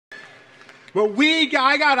Well,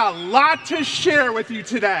 I got a lot to share with you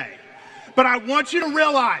today, but I want you to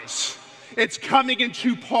realize it's coming in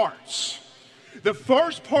two parts. The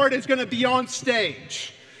first part is going to be on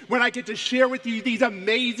stage when I get to share with you these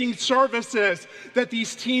amazing services that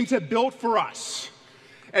these teams have built for us.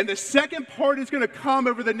 And the second part is going to come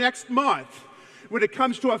over the next month when it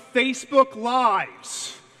comes to a Facebook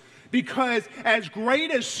Lives. Because as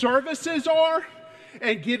great as services are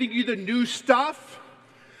and giving you the new stuff,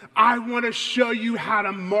 I want to show you how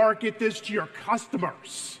to market this to your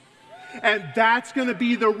customers. And that's going to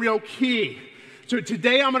be the real key. So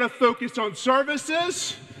today I'm going to focus on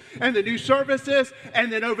services and the new services,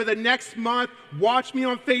 and then over the next month, watch me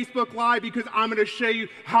on Facebook Live because I'm going to show you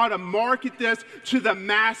how to market this to the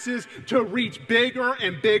masses to reach bigger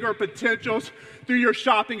and bigger potentials through your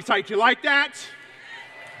shopping site. You like that?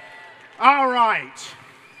 All right.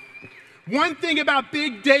 One thing about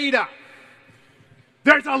big data,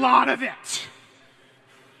 there's a lot of it.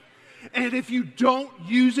 And if you don't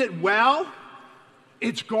use it well,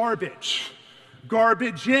 it's garbage.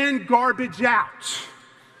 Garbage in, garbage out.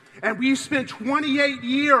 And we spent 28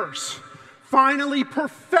 years finally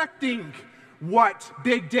perfecting what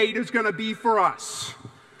big data is going to be for us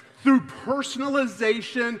through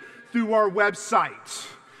personalization through our website.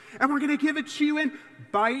 And we're going to give it to you in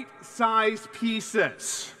bite-sized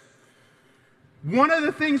pieces. One of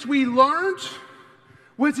the things we learned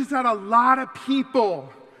was that a lot of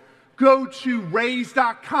people go to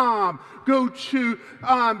Raise.com, go to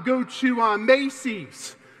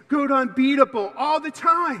Macy's, go to Unbeatable all the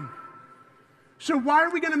time. So why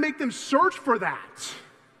are we going to make them search for that?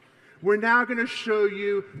 We're now going to show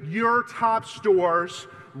you your top stores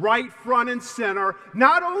right front and center,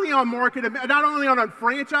 not only on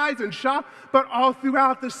Unfranchise and Shop, but all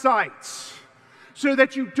throughout the sites, so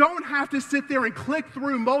that you don't have to sit there and click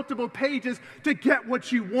through multiple pages to get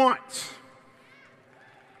what you want.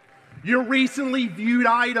 Your recently viewed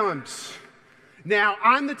items. Now,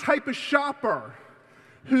 I'm the type of shopper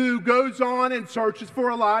who goes on and searches for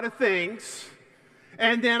a lot of things,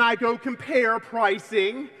 and then I go compare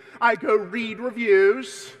pricing, I go read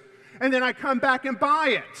reviews, and then I come back and buy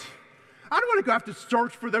it. I don't want to have to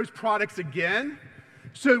search for those products again.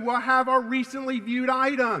 So we'll have our recently viewed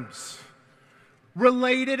items,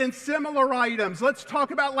 related and similar items. Let's talk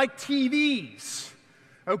about like TVs.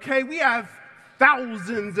 Okay, we have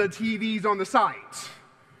thousands of TVs on the site.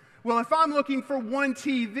 Well, if I'm looking for one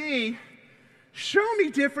TV, show me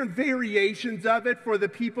different variations of it for the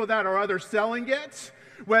people that are other selling it,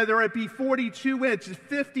 whether it be 42 inches,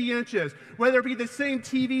 50 inches, whether it be the same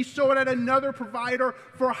TV sold at another provider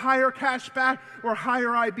for higher cash back or higher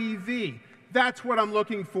IBV. That's what I'm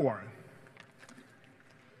looking for.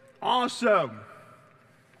 Also,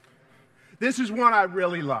 this is one I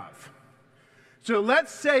really love. So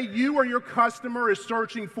let's say you or your customer is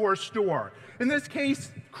searching for a store. In this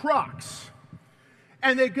case, Crocs.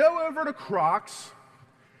 And they go over to Crocs,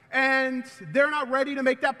 and they're not ready to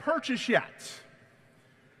make that purchase yet.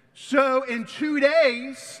 So in 2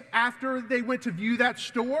 days after they went to view that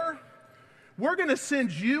store, we're going to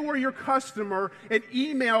send you or your customer an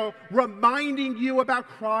email reminding you about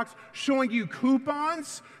Crocs, showing you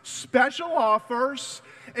coupons, special offers,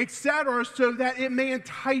 etc., so that it may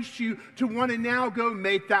entice you to want to now go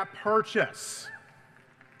make that purchase.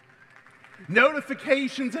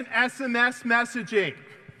 Notifications and SMS messaging.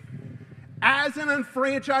 As an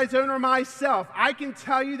unfranchised owner myself, I can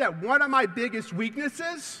tell you that one of my biggest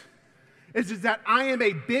weaknesses is that I am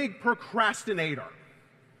a big procrastinator.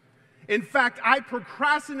 In fact, I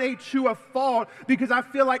procrastinate to a fault because I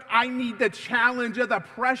feel like I need the challenge of the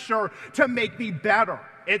pressure to make me better.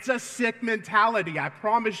 It's a sick mentality, I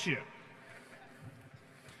promise you.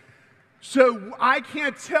 So I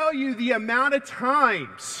can't tell you the amount of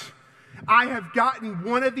times I have gotten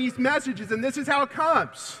one of these messages, and this is how it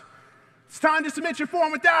comes. It's time to submit your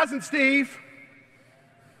Form 1000, Steve.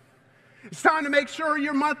 It's time to make sure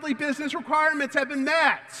your monthly business requirements have been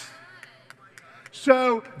met.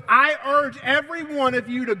 So I urge every one of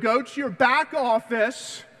you to go to your back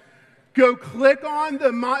office, go click on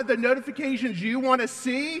the notifications you want to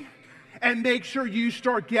see, and make sure you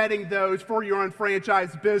start getting those for your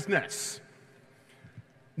unfranchised business.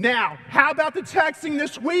 Now, how about the texting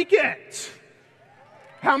this weekend?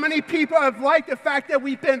 How many people have liked the fact that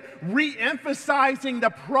we've been re-emphasizing the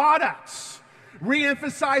products,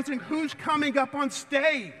 re-emphasizing who's coming up on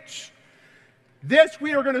stage? This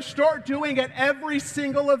we are going to start doing at every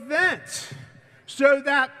single event so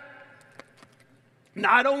that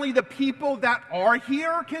not only the people that are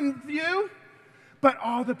here can view, but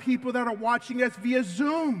all the people that are watching us via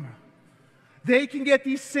Zoom. They can get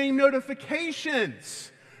these same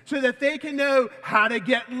notifications so that they can know how to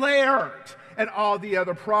get layered and all the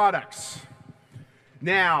other products.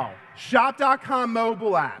 Now, Shop.com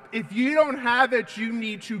mobile app. If you don't have it, you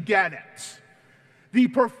need to get it. The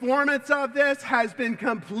performance of this has been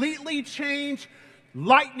completely changed,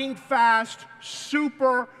 lightning fast,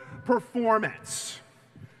 super performance.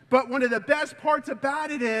 But one of the best parts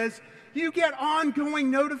about it is you get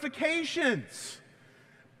ongoing notifications.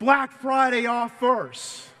 Black Friday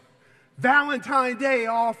offers, Valentine's Day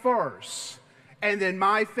offers, and then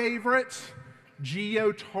my favorite,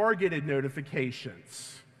 geo-targeted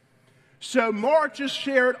notifications. So Mark just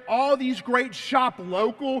shared all these great Shop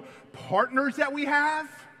Local partners that we have.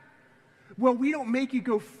 Well, we don't make you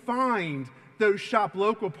go find those Shop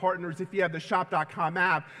Local partners if you have the Shop.com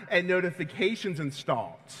app and notifications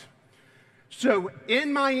installed. So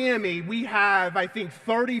in Miami, we have, I think,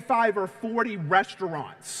 35 or 40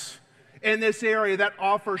 restaurants in this area that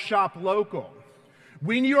offer Shop Local.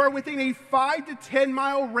 When you are within a 5 to 10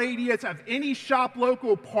 mile radius of any Shop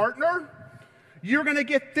Local partner, you're going to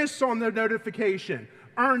get this on the notification.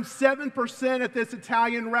 Earn 7% at this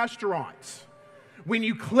Italian restaurant. When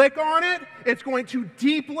you click on it, it's going to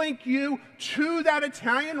deep link you to that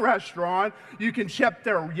Italian restaurant. You can check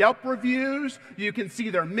their Yelp reviews, you can see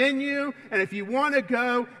their menu, and if you want to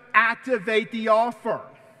go, activate the offer.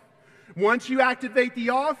 Once you activate the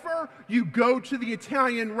offer, you go to the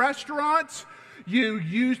Italian restaurant, you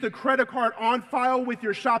use the credit card on file with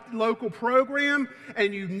your Shop Local program,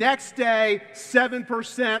 and you next day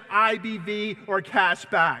 7% IBV or cash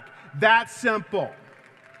back. That's simple.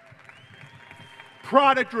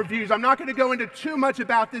 Product reviews. I'm not going to go into too much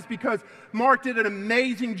about this because Mark did an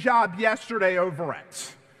amazing job yesterday over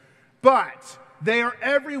it. But they are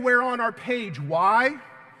everywhere on our page. Why?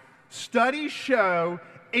 Studies show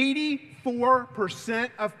 84%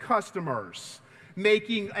 of customers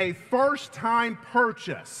making a first-time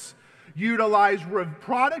purchase utilize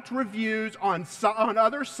product reviews on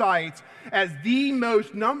other sites as the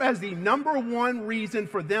number one reason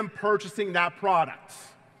for them purchasing that product.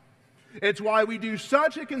 It's why we do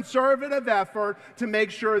such a conservative effort to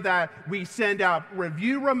make sure that we send out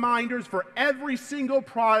review reminders for every single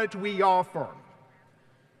product we offer.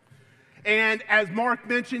 And as Mark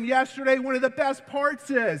mentioned yesterday, one of the best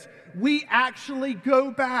parts is we actually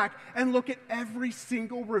go back and look at every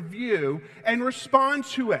single review and respond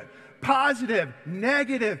to it. Positive,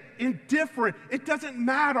 negative, indifferent, it doesn't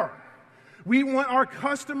matter. We want our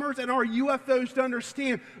customers and our UFOs to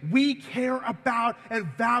understand we care about and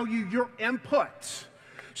value your input.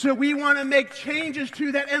 So we want to make changes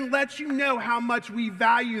to that and let you know how much we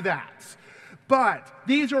value that. But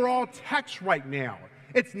these are all text right now.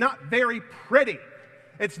 It's not very pretty.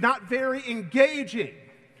 It's not very engaging.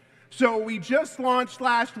 So we just launched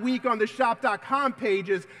last week on the Shop.com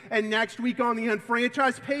pages, and next week on the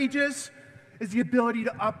unfranchised pages is the ability to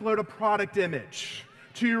upload a product image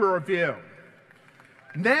to your review.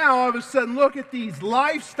 Now, all of a sudden, look at these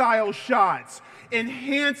lifestyle shots,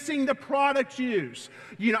 enhancing the product use.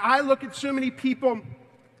 You know, I look at so many people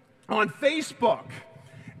on Facebook,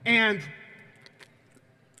 and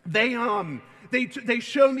they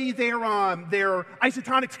show me their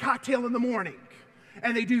isotonics cocktail in the morning,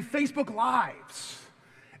 and they do Facebook Lives.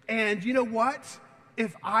 And you know what?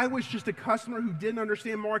 If I was just a customer who didn't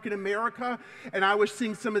understand Market America, and I was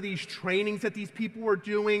seeing some of these trainings that these people were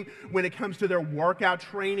doing when it comes to their workout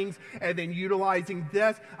trainings and then utilizing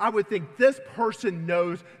this, I would think this person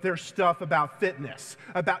knows their stuff about fitness,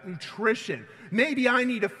 about nutrition. Maybe I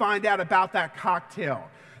need to find out about that cocktail.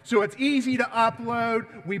 So it's easy to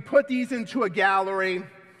upload. We put these into a gallery,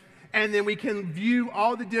 and then we can view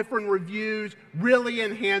all the different reviews, really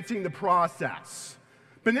enhancing the process.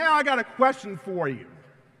 But now I got a question for you.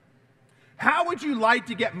 How would you like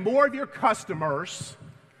to get more of your customers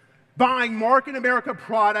buying Market America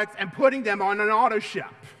products and putting them on an auto ship?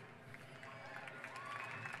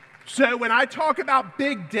 So when I talk about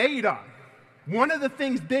big data, one of the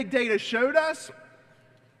things big data showed us,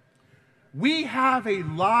 we have a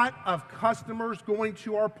lot of customers going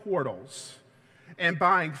to our portals and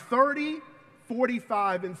buying 30,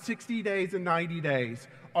 45, and 60 days and 90 days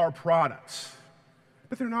our products.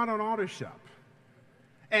 But they're not on AutoShip.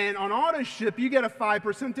 And on AutoShip, you get a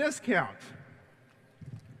 5% discount.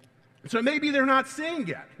 So maybe they're not seeing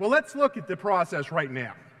it. Well, let's look at the process right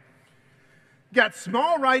now. Got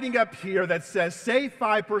small writing up here that says save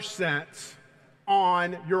 5%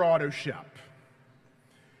 on your AutoShip.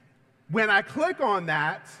 When I click on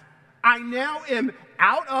that, I now am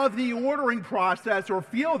out of the ordering process or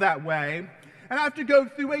feel that way, and I have to go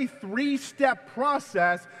through a 3-step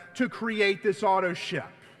process to create this auto ship.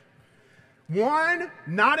 One,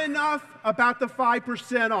 not enough about the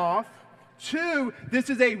 5% off. Two, this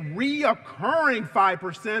is a reoccurring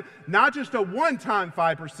 5%, not just a one-time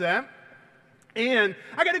 5%. And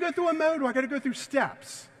I got to go through a modal. I got to go through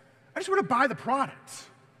steps. I just want to buy the product.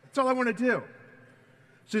 That's all I want to do.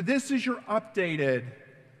 So this is your updated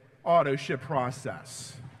auto ship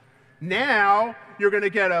process. Now you're going to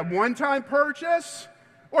get a one-time purchase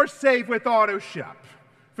or save with auto ship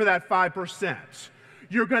for that 5%.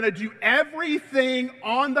 You're going to do everything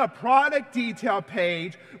on the product detail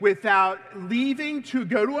page without leaving to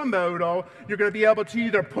go to a modal. You're going to be able to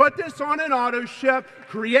either put this on an auto ship,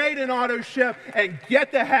 create an auto ship, and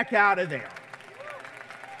get the heck out of there.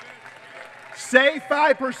 Save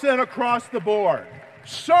 5% across the board.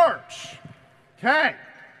 Search. Okay.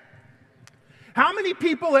 How many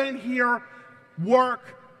people in here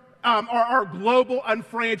work are global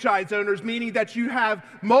unfranchised owners, meaning that you have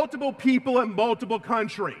multiple people in multiple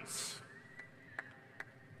countries?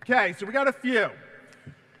 Okay, so we got a few.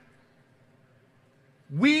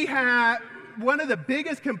 We have, one of the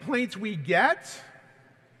biggest complaints we get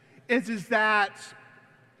is that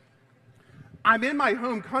I'm in my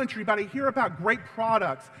home country, but I hear about great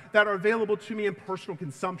products that are available to me in personal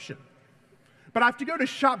consumption. But I have to go to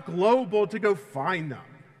Shop Global to go find them.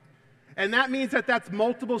 And that means that that's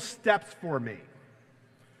multiple steps for me.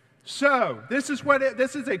 So this is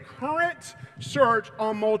a current search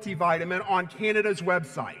on multivitamin on Canada's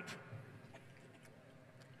website.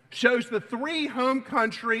 Shows the 3 home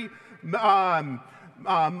country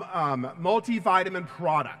multivitamin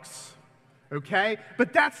products. Okay?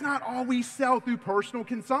 But that's not all we sell through personal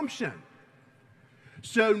consumption.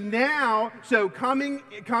 So now, coming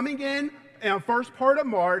in first part of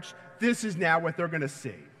March, this is now what they're going to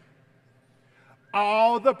see.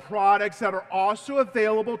 All the products that are also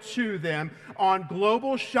available to them on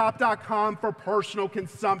globalshop.com for personal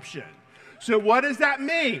consumption. So what does that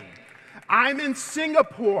mean? I'm in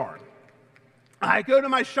Singapore. I go to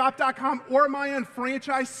my shop.com or my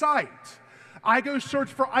unfranchised site. I go search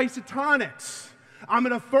for isotonics. I'm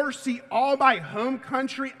going to first see all my home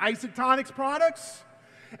country isotonics products,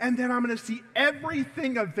 and then I'm going to see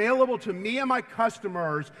everything available to me and my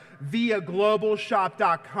customers via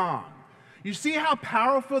globalshop.com. You see how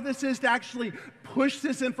powerful this is to actually push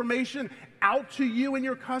this information out to you and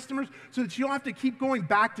your customers so that you don't have to keep going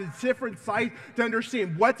back to different sites to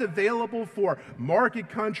understand what's available for market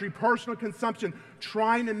country, personal consumption,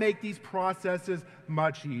 trying to make these processes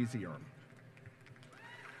much easier.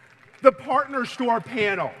 The partner store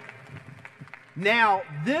panel. Now,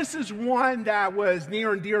 this is one that was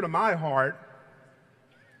near and dear to my heart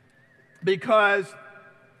because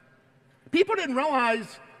people didn't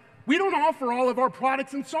realize we don't offer all of our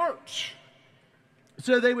products in search.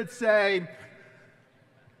 So they would say,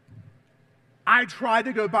 I tried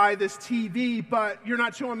to go buy this TV, but you're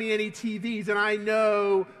not showing me any TVs, and I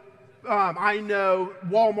know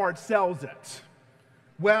Walmart sells it.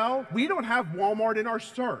 Well, we don't have Walmart in our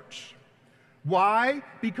search. Why?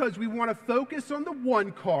 Because we want to focus on the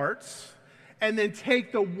one carts and then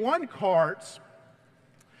take the one carts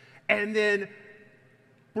and then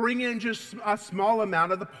bring in just a small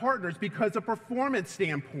amount of the partners because of performance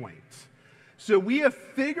standpoint. So we have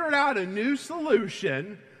figured out a new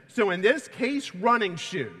solution. So in this case, running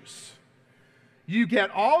shoes. You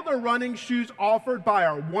get all the running shoes offered by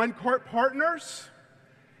our one cart partners,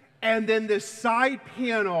 and then this side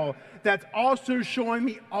panel that's also showing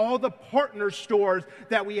me all the partner stores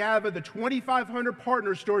that we have of the 2,500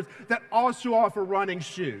 partner stores that also offer running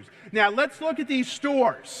shoes. Now let's look at these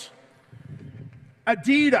stores.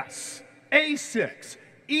 Adidas, Asics,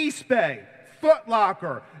 Eastbay, Foot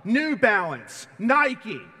Locker, New Balance,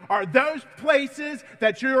 Nike. Are those places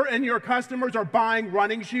that you and your customers are buying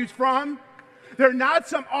running shoes from? They're not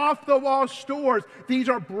some off-the-wall stores. These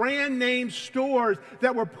are brand name stores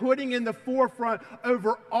that we're putting in the forefront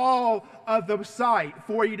over all of the site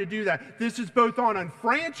for you to do that. This is both on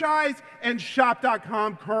Unfranchise and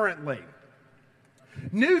shop.com currently.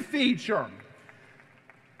 New feature.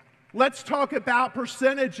 Let's talk about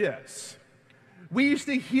percentages. We used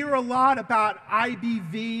to hear a lot about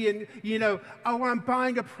IBV and, oh, I'm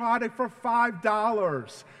buying a product for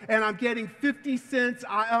 $5 and I'm getting 50 cents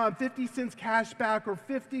cash back or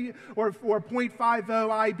 50 or 0.50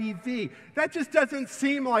 IBV. That just doesn't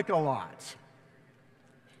seem like a lot.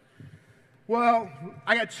 Well,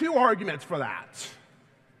 I got 2 arguments for that.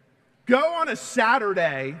 Go on a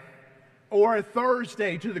Saturday or a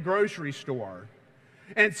Thursday to the grocery store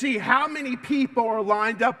and see how many people are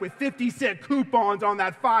lined up with 50-cent coupons on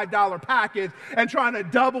that $5 package and trying to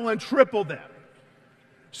double and triple them.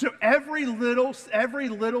 So every little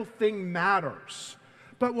thing matters.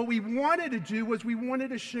 But what we wanted to do was we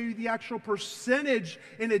wanted to show you the actual percentage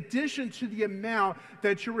in addition to the amount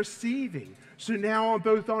that you're receiving. So now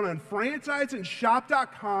both on Franchise and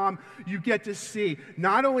Shop.com, you get to see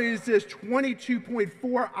not only is this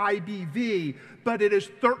 22.4 IBV, but it is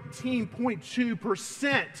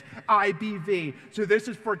 13.2% IBV. So this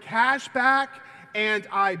is for cashback and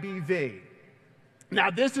IBV.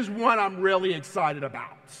 Now this is one I'm really excited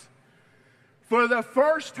about. For the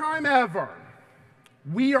first time ever,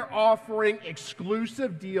 we are offering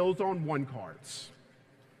exclusive deals on OneCards.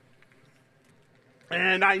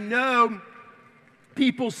 And I know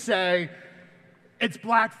people say, it's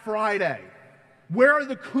Black Friday. Where are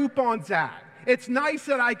the coupons at? It's nice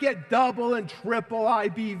that I get double and triple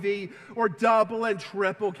IBV or double and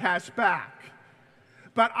triple cash back.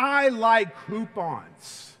 But I like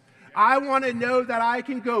coupons. I want to know that I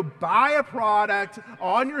can go buy a product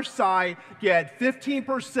on your site, get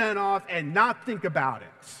 15% off, and not think about it.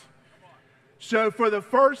 So for the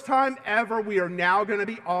first time ever, we are now going to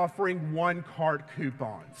be offering OneCart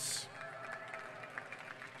coupons.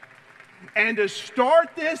 And to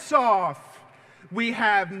start this off, we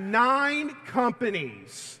have 9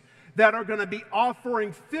 companies that are going to be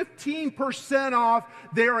offering 15% off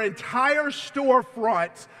their entire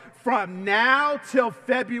storefront from now till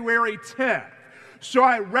February 10th. So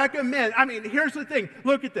I recommend, here's the thing,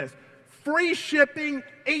 look at this. Free shipping,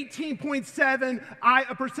 18.7%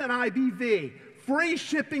 IBV. Free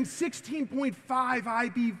shipping, 16.5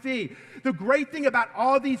 IBV. The great thing about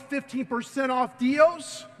all these 15% off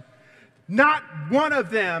deals, not one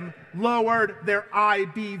of them lowered their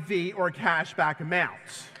IBV or cashback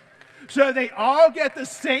amounts. So they all get the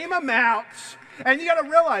same amounts, and you got to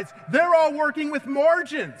realize they're all working with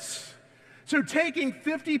margins. So taking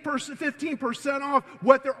 15% off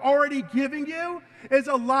what they're already giving you is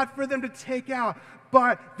a lot for them to take out.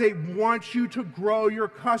 But they want you to grow your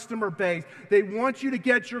customer base. They want you to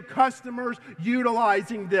get your customers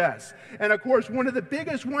utilizing this. And of course, one of the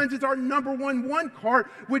biggest ones is our #1 OneCart,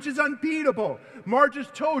 which is unbeatable. Mark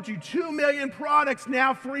just told you, 2 million products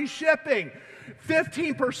now free shipping.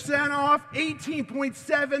 15% off,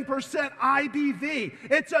 18.7% IBV.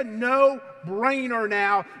 It's a no-brainer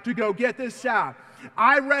now to go get this out.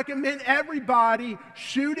 I recommend everybody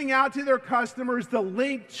shooting out to their customers the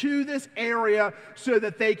link to this area so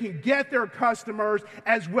that they can get their customers,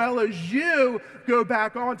 as well as you go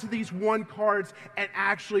back onto these OneCards and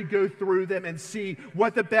actually go through them and see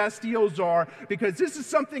what the best deals are, because this is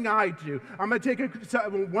something I do. I'm going to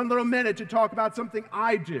take one little minute to talk about something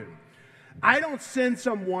I do. I don't send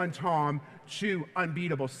someone, Tom, to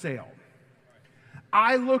unbeatable sale.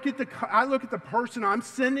 I look at the person I'm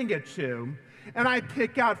sending it to, and I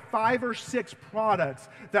pick out 5 or 6 products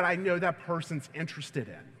that I know that person's interested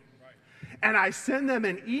in. And I send them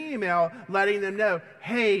an email letting them know,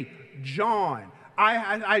 hey, John,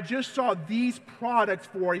 I just saw these products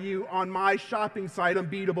for you on my shopping site,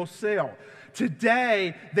 Unbeatable Sale.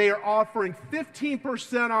 Today, they are offering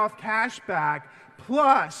 15% off cashback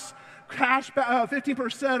plus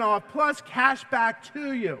 15% off plus cash back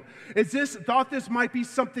to you. Thought this might be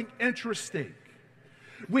something interesting.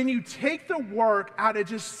 When you take the work out of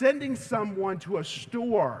just sending someone to a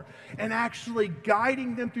store and actually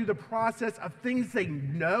guiding them through the process of things they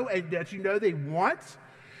know and that you know they want,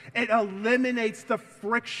 it eliminates the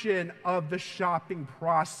friction of the shopping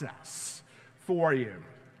process for you.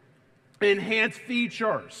 Enhanced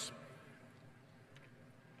features,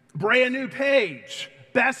 brand new page,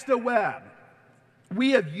 Best of Web.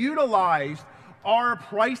 We have utilized our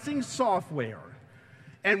pricing software,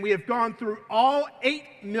 and we have gone through all 8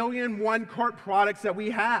 million OneCart products that we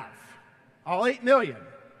have, all 8 million.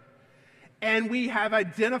 And we have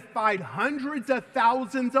identified hundreds of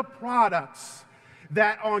thousands of products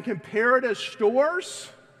that on comparative stores,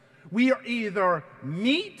 we are either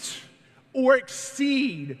meet or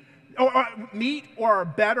exceed, or meet or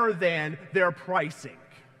better than their pricing.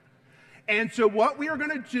 And so what we are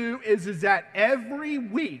going to do is that every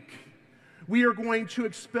week, we are going to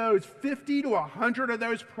expose 50 to 100 of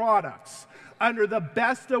those products under the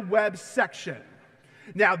Best of Web section.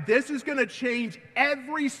 Now, this is going to change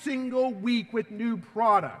every single week with new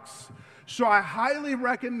products. So I highly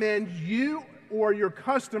recommend you or your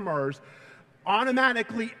customers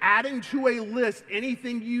automatically adding to a list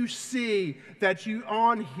anything you see that you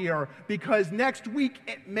on here, because next week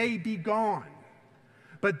it may be gone.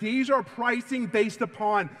 But these are pricing based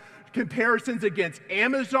upon comparisons against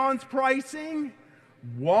Amazon's pricing,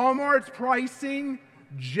 Walmart's pricing,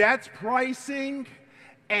 Jet's pricing,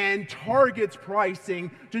 and targets pricing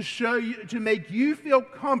to show you, to make you feel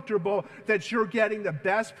comfortable that you're getting the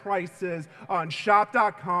best prices on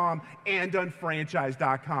shop.com and on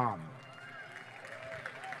franchise.com.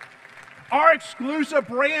 Our exclusive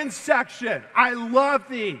brand section, I love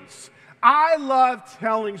these. I love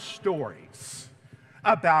telling stories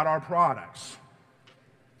about our products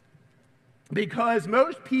because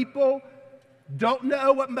most people don't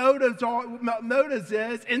know what Modas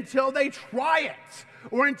is until they try it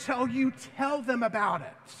or until you tell them about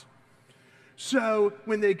it. So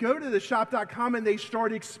when they go to the shop.com and they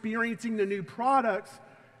start experiencing the new products,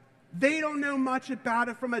 they don't know much about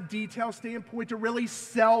it from a detail standpoint to really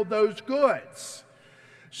sell those goods.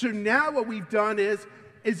 So now what we've done is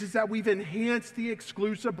that we've enhanced the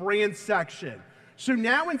exclusive brand section. So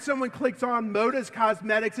now when someone clicks on Modas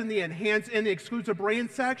Cosmetics in the exclusive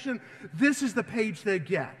brand section, this is the page they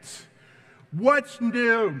get. What's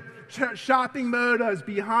new? Shopping Modas,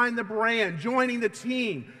 behind the brand, joining the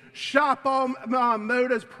team, shop all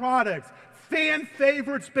Modas products, fan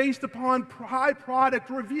favorites based upon high product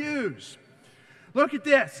reviews. Look at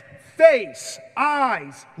this, face,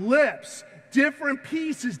 eyes, lips, different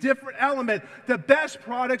pieces, different elements, the best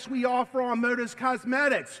products we offer on Modas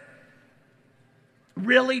Cosmetics.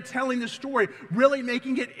 Really telling the story, really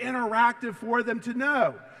making it interactive for them to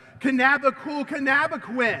know. Cannabicool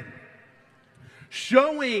Cannabiquin,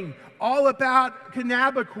 showing all about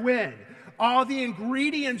Cannabiquin, all the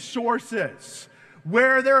ingredient sources,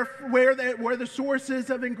 where the sources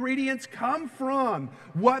of ingredients come from,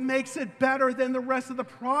 what makes it better than the rest of the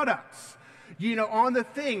products. You know, on the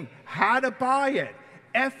thing, how to buy it,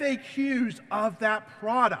 FAQs of that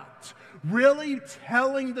product, really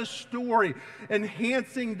telling the story,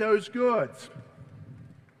 enhancing those goods.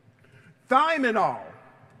 Thiaminol,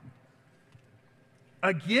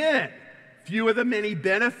 again, few of the many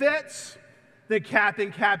benefits, the cap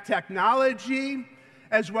and cap technology,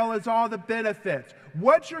 as well as all the benefits.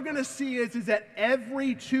 What you're going to see is that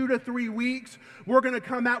every 2 to 3 weeks, we're going to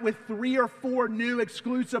come out with 3 or 4 new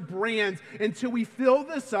exclusive brands until we fill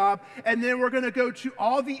this up, and then we're going to go to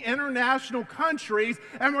all the international countries,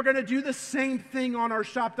 and we're going to do the same thing on our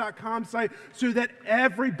shop.com site so that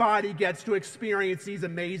everybody gets to experience these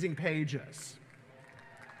amazing pages.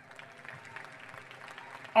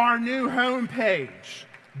 Our new homepage,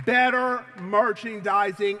 better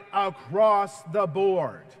merchandising across the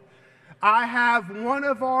board. I've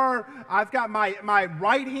got my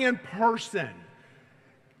right-hand person.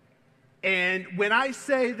 And when I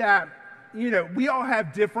say that, you know, we all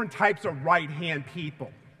have different types of right-hand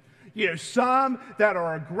people. You know, some that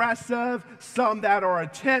are aggressive, some that are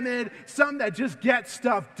timid, some that just get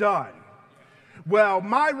stuff done. Well,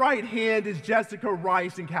 my right hand is Jessica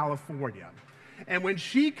Rice in California. And when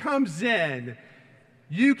she comes in,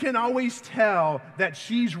 you can always tell that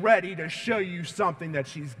she's ready to show you something that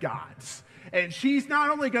she's got. And she's not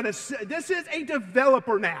only going to, this is a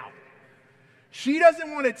developer now. She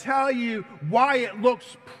doesn't want to tell you why it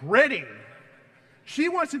looks pretty. She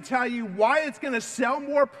wants to tell you why it's going to sell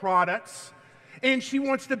more products, and she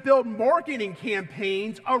wants to build marketing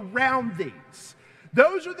campaigns around these.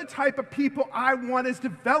 Those are the type of people I want as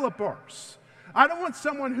developers. I don't want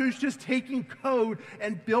someone who's just taking code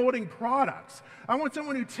and building products. I want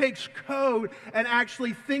someone who takes code and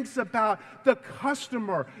actually thinks about the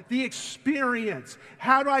customer, the experience.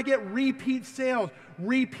 How do I get repeat sales,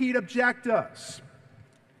 repeat objectives?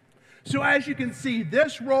 So as you can see,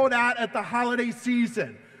 this rolled out at the holiday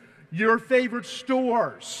season. Your favorite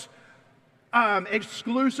stores,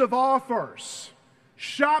 exclusive offers,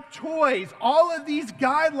 shop toys, all of these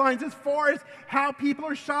guidelines as far as how people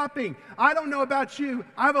are shopping. I don't know about you,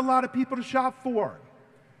 I have a lot of people to shop for.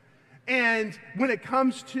 And when it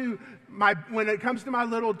comes to my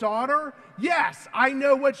little daughter, yes, I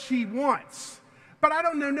know what she wants, but I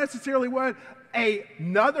don't know necessarily what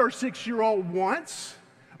another 6-year-old wants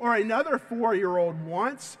or another 4-year-old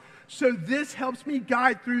wants. So this helps me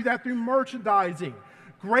guide through that through merchandising.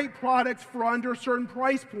 Great products for under certain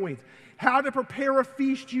price points. How to prepare a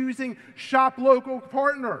feast using shop local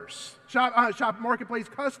partners, shop marketplace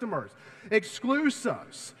customers,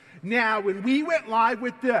 exclusives. Now, when we went live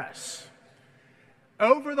with this,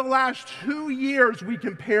 over the last 2 years, we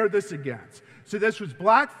compared this against. So this was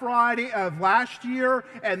Black Friday of last year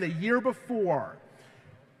and the year before.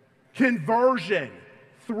 Conversion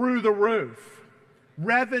through the roof.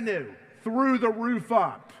 Revenue through the roof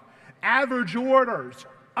up. Average orders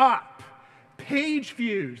up. Page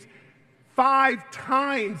views 5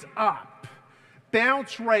 times up.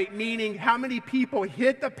 Bounce rate, meaning how many people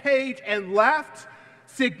hit the page and left,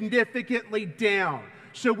 significantly down.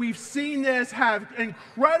 So we've seen this have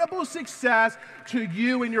incredible success to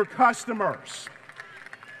you and your customers.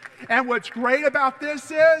 And what's great about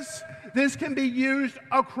this is this can be used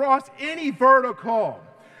across any vertical.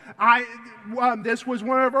 This was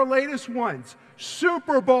one of our latest ones,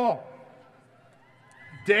 Super Bowl.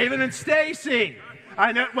 David and Stacy.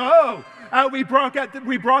 I know. Whoa! We brought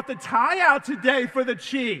the tie out today for the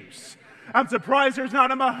Chiefs. I'm surprised there's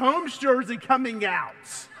not a Mahomes jersey coming out.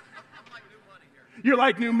 You're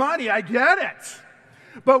like new money. I get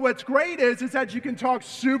it. But what's great is that you can talk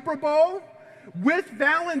Super Bowl with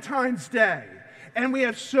Valentine's Day. And we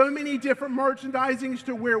have so many different merchandisings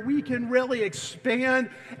to where we can really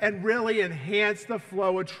expand and really enhance the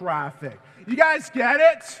flow of traffic. You guys get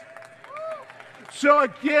it? So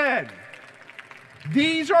again,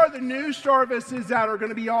 these are the new services that are going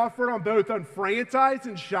to be offered on both on Franchise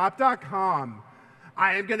and Shop.com.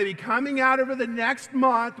 I am going to be coming out over the next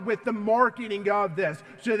month with the marketing of this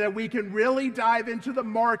so that we can really dive into the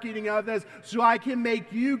marketing of this so I can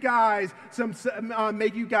make you guys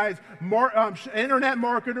internet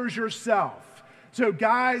marketers yourself. So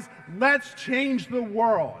guys, let's change the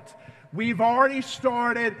world. We've already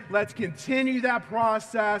started. Let's continue that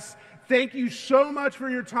process. Thank you so much for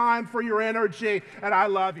your time, for your energy, and I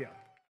love you.